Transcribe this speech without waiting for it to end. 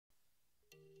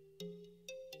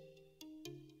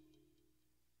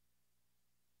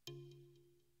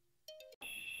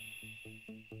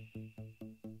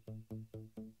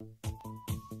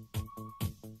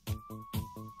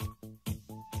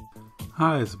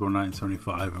Hi, it's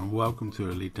Buckaroo and welcome to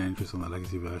Elite Dangerous on the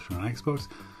Legacy version on Xbox.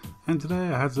 And today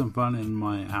I had some fun in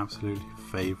my absolute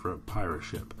favourite pirate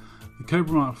ship. The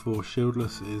Cobra Mark IV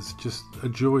Shieldless is just a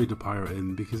joy to pirate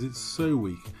in because it's so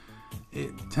weak.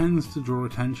 It tends to draw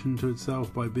attention to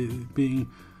itself by being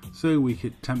so weak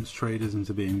it tempts traders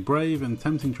into being brave, and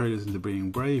tempting traders into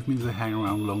being brave means they hang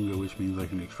around longer, which means they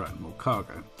can extract more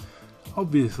cargo.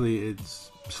 Obviously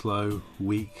it's slow,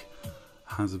 weak,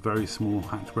 has a very small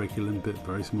hatchbreaker limpet,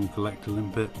 very small collector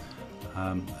limpet,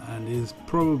 and is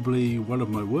probably one of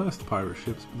my worst pirate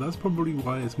ships, but that's probably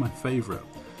why it's my favourite.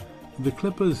 The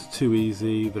Clipper's too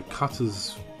easy, the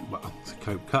Cutter's, well, it's a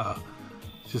Cope Cutter,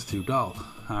 it's just too dull.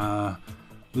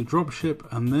 The Dropship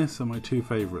and this are my two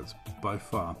favourites by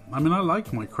far. I mean, I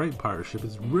like my Crate pirate ship,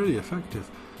 it's really effective,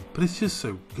 but it's just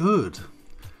so good.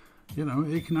 You know,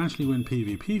 it can actually win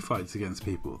PvP fights against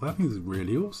people. That thing is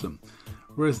really awesome.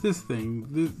 Whereas this thing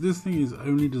is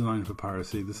only designed for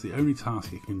piracy. This is the only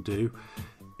task it can do.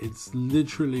 It's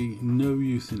literally no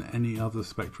use in any other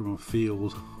spectrum or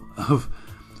field of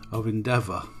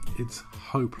endeavour. It's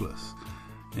hopeless.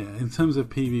 Yeah, in terms of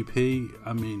PvP,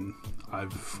 I mean,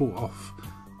 I've fought off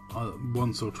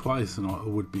once or twice and a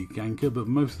would-be ganker, but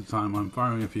most of the time I'm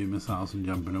firing a few missiles and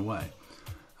jumping away.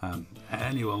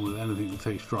 Anyone with anything that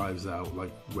takes drives out,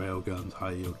 like railguns,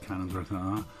 high-yield cannons, or anything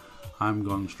like that, I'm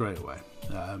gone straight away.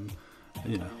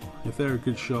 You know, if they're a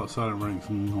good shot, silent rank's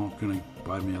not going to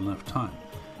buy me enough time.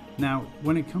 Now,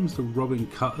 when it comes to robbing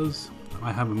cutters,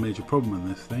 I have a major problem in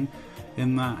this thing,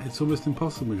 in that it's almost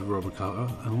impossible to rob a cutter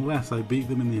unless I beat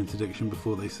them in the interdiction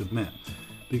before they submit,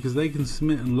 because they can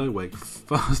submit and low wake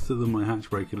faster than my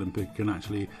hatchbreaker limpet can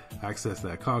actually access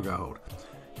their cargo hold.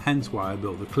 Hence why I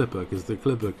built the Clipper, because the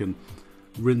Clipper can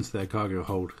rinse their cargo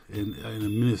hold in a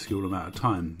minuscule amount of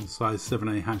time. The size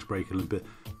 7A hatchbreaker limpet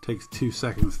takes 2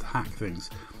 seconds to hack things,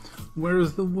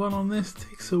 whereas the one on this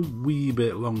takes a wee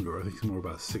bit longer. I think it's more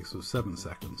about 6 or 7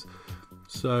 seconds.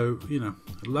 So, you know,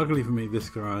 luckily for me, this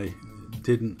guy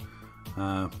didn't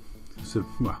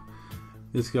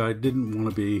this guy didn't want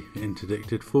to be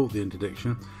interdicted, fought the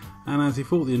interdiction, and as he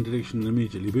fought the interdiction and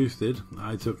immediately boosted,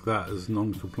 I took that as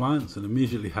non-compliance and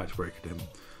immediately hatchbreakered him,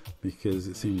 because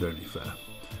it seemed only fair.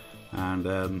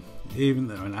 And even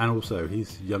though, and also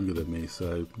he's younger than me,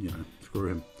 so you know, screw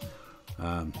him,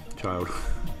 child.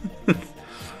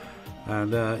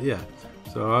 And yeah,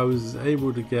 so I was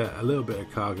able to get a little bit of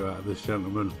cargo out of this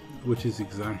gentleman, which is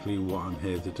exactly what I'm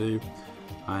here to do.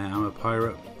 I am a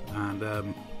pirate,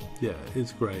 and yeah,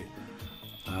 it's great.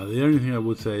 The only thing I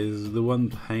would say is the one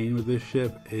pain with this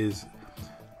ship is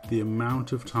the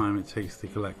amount of time it takes to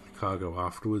collect the cargo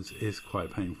afterwards is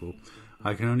quite painful.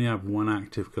 I can only have one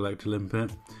active collector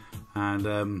limpet,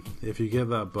 and if you get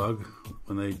that bug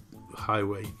when they high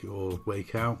wake or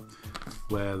wake out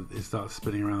where it starts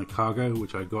spinning around the cargo,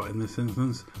 which I got in this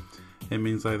instance, it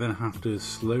means I then have to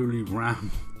slowly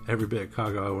ram every bit of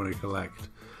cargo I want to collect,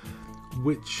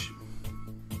 which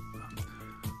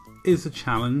is a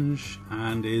challenge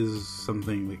and is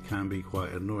something that can be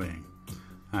quite annoying,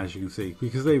 as you can see,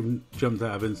 because they've jumped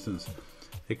out of instance.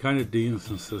 It kind of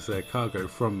de-instances their cargo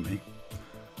from me,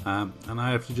 and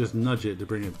I have to just nudge it to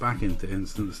bring it back into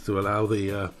instance to allow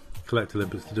the collector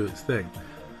limpets to do its thing.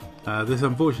 This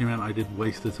unfortunately meant I did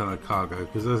waste a ton of cargo,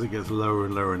 because as it gets lower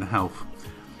and lower in health,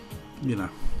 you know,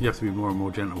 you have to be more and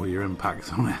more gentle with your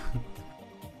impacts on it.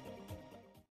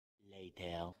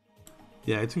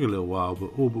 Yeah, it took a little while,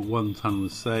 but all but 1 ton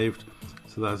was saved,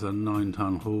 so that's a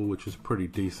 9-ton haul, which is pretty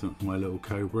decent for my little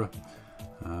Cobra.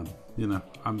 You know,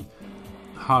 I'm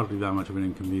hardly that much of an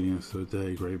inconvenience to a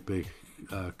dirty great big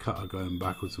cutter going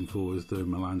backwards and forwards doing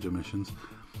Mahlanga missions,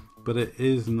 but it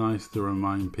is nice to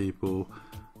remind people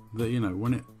that, you know,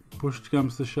 when it push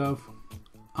comes to shove,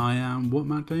 I am what,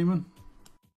 Matt Damon?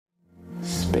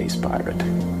 Space pirate.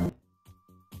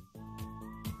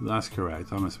 That's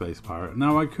correct, I'm a space pirate.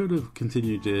 Now, I could have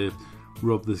continued to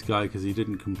rob this guy because he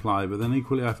didn't comply, but then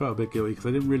equally I felt a bit guilty because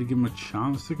I didn't really give him a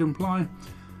chance to comply.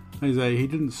 As I say, he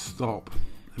didn't stop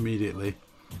immediately,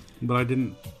 but I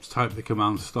didn't type the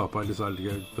command stop. I decided to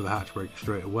go for the hatchbreaker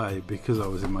straight away because I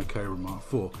was in my Cobra Mark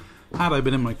IV. Had I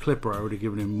been in my Clipper, I would have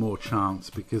given him more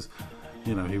chance because,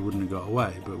 you know, he wouldn't have got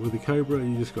away. But with the Cobra,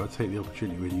 you just got to take the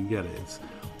opportunity when you get it. It's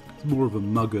more of a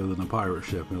mugger than a pirate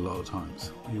ship a lot of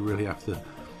times. You really have to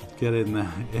get in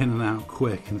there, in and out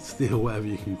quick, and steal whatever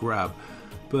you can grab.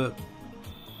 But,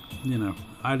 you know,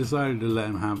 I decided to let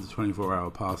him have the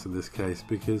 24-hour pass in this case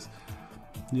because,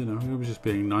 you know, it was just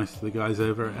being nice to the guys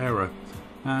over at Aero.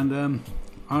 And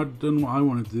I'd done what I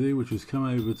wanted to do, which was come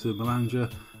over to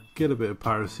Mahlanga, get a bit of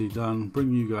piracy done,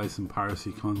 bring you guys some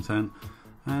piracy content,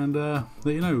 and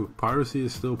let you know piracy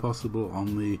is still possible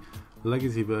on the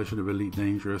legacy version of Elite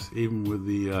Dangerous, even with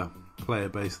the player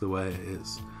base the way it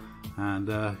is. And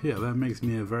yeah, that makes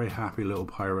me a very happy little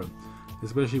pirate,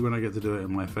 especially when I get to do it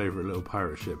in my favourite little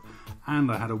pirate ship.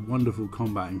 And I had a wonderful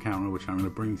combat encounter which I'm going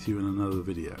to bring to you in another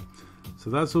video. So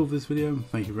that's all for this video.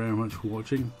 Thank you very much for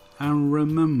watching, and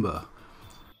remember,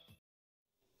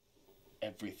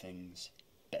 Everything's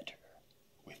better.